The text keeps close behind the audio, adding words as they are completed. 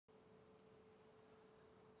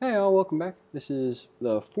Hey all, welcome back. This is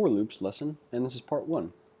the for loops lesson, and this is part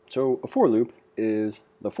one. So a for loop is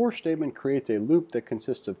the for statement creates a loop that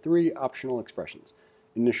consists of three optional expressions: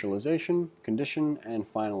 initialization, condition, and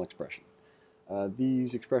final expression.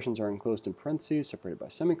 These expressions are enclosed in parentheses separated by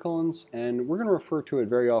semicolons, and we're going to refer to it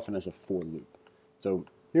very often as a for loop. So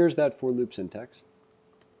here's that for loop syntax.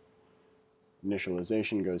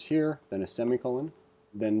 Initialization goes here, then a semicolon,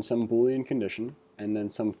 then some Boolean condition, and then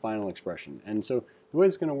some final expression. And so the way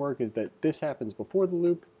it's going to work is that this happens before the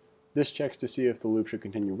loop, this checks to see if the loop should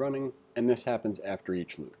continue running, and this happens after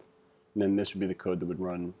each loop. And then this would be the code that would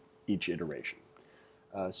run each iteration.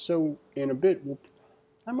 So in a bit,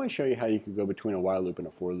 I might show you how you could go between a while loop and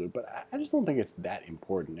a for loop, but I just don't think it's that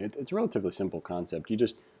important. It's a relatively simple concept.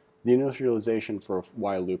 The initialization for a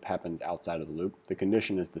while loop happens outside of the loop, the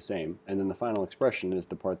condition is the same, and then the final expression is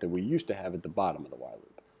the part that we used to have at the bottom of the while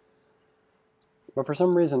loop. But for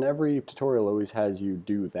some reason, every tutorial always has you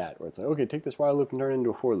do that, where it's like, okay, take this while loop and turn it into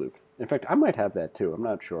a for loop. In fact, I might have that too. I'm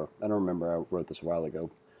not sure. I don't remember. I wrote this a while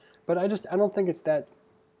ago. But I don't think it's that,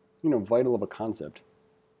 vital of a concept.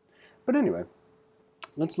 But anyway,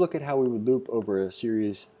 let's look at how we would loop over a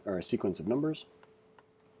series or a sequence of numbers.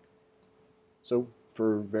 So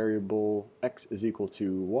for variable x is equal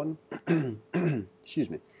to 1, excuse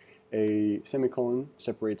me, a semicolon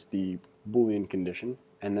separates the Boolean condition,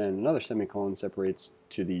 and then another semicolon separates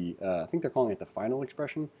to the, I think they're calling it the final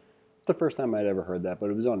expression. It's the first time I'd ever heard that,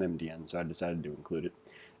 but it was on MDN, so I decided to include it.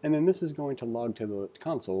 And then this is going to log to the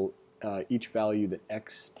console each value that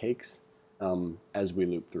x takes as we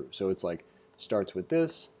loop through. So it's like, starts with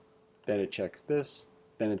this, then it checks this,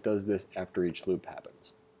 then it does this after each loop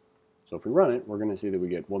happens. So if we run it, we're going to see that we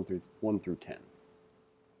get 1 through 10.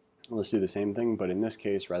 Let's do the same thing, but in this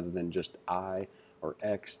case, rather than just I or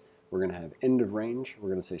x, we're going to have end of range. We're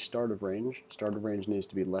going to say start of range. Start of range needs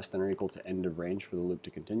to be less than or equal to end of range for the loop to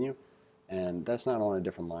continue. And that's not on a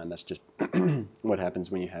different line. That's just what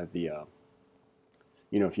happens when you have the,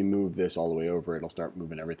 if you move this all the way over, it'll start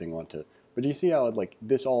moving everything onto. But you see how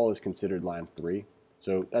this all is considered line 3?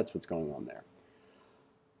 So that's what's going on there.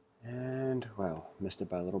 And, wow, missed it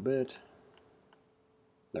by a little bit.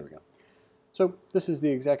 There we go. So this is the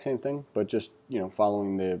exact same thing, but just,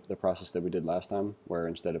 following the process that we did last time, where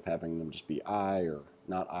instead of having them just be I or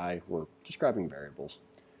not I, we're just grabbing variables.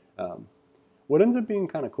 What ends up being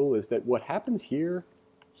kind of cool is that what happens here,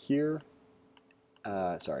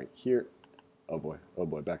 oh boy,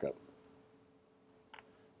 back up.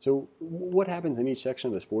 So what happens in each section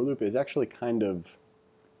of this for loop is actually kind of,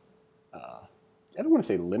 I don't want to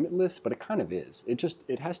say limitless, but it kind of is.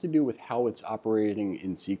 It has to do with how it's operating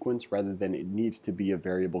in sequence rather than it needs to be a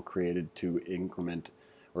variable created to increment,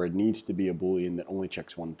 or it needs to be a Boolean that only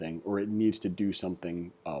checks one thing, or it needs to do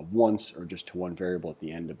something once or just to one variable at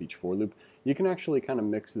the end of each for loop. You can actually kind of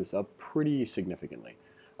mix this up pretty significantly.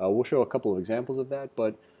 We'll show a couple of examples of that,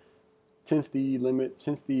 but since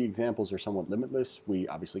the examples are somewhat limitless, we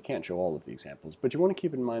obviously can't show all of the examples. But you want to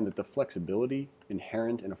keep in mind that the flexibility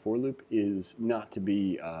inherent in a for loop is not to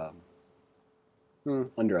be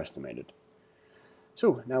underestimated.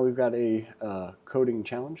 So now we've got a coding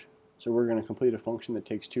challenge. So we're going to complete a function that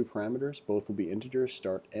takes two parameters. Both will be integers,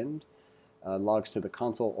 start, end. Logs to the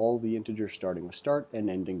console all the integers starting with start and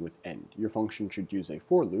ending with end. Your function should use a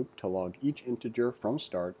for loop to log each integer from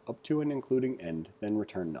start up to and including end, then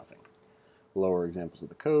return nothing. Lower examples of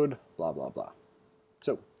the code, blah, blah, blah.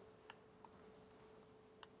 So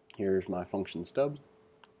here's my function stub.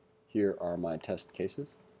 Here are my test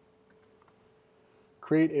cases.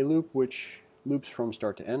 Create a loop which loops from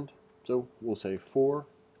start to end. So we'll say for.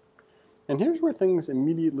 And here's where things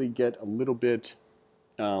immediately get a little bit,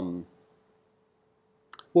 well,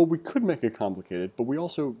 we could make it complicated, but we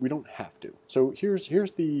don't have to. So here's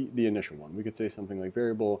the initial one. We could say something like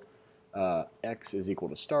variable x is equal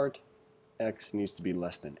to start. X needs to be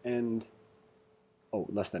less than end,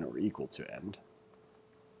 less than or equal to end.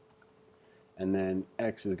 And then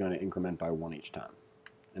x is going to increment by 1 each time.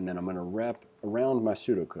 And then I'm going to wrap around my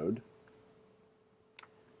pseudocode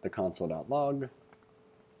the console.log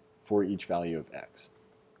for each value of x.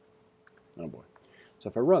 Oh boy. So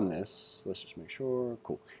if I run this, let's just make sure,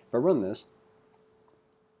 cool. If I run this,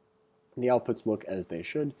 the outputs look as they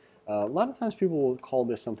should. A lot of times people will call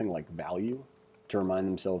this something like value, to remind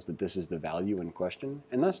themselves that this is the value in question,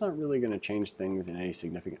 and that's not really going to change things in any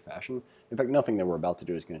significant fashion. In fact, nothing that we're about to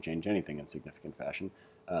do is going to change anything in significant fashion.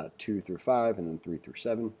 2 through 5 and then 3 through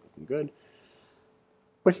 7, looking good.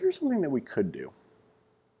 But here's something that we could do.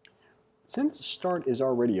 Since start is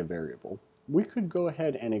already a variable, we could go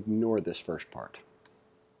ahead and ignore this first part.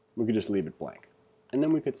 We could just leave it blank. And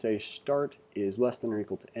then we could say start is less than or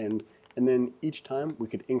equal to end, and then each time we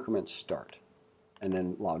could increment start, and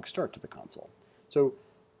then log start to the console. So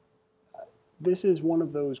this is one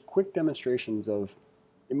of those quick demonstrations of,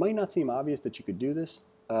 it might not seem obvious that you could do this,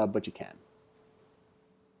 but you can.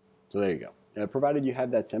 So there you go. Provided you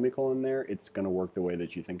have that semicolon there, it's going to work the way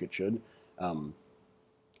that you think it should.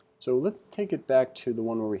 So let's take it back to the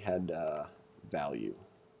one where we had value.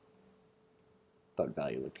 Thought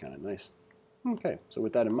value looked kind of nice. Okay, so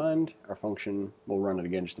with that in mind, our function, we'll run it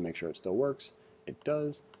again just to make sure it still works. It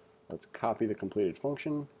does. Let's copy the completed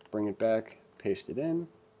function, bring it back, paste it in.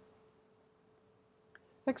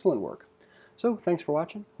 Excellent work. So thanks for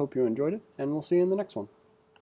watching. Hope you enjoyed it, and we'll see you in the next one.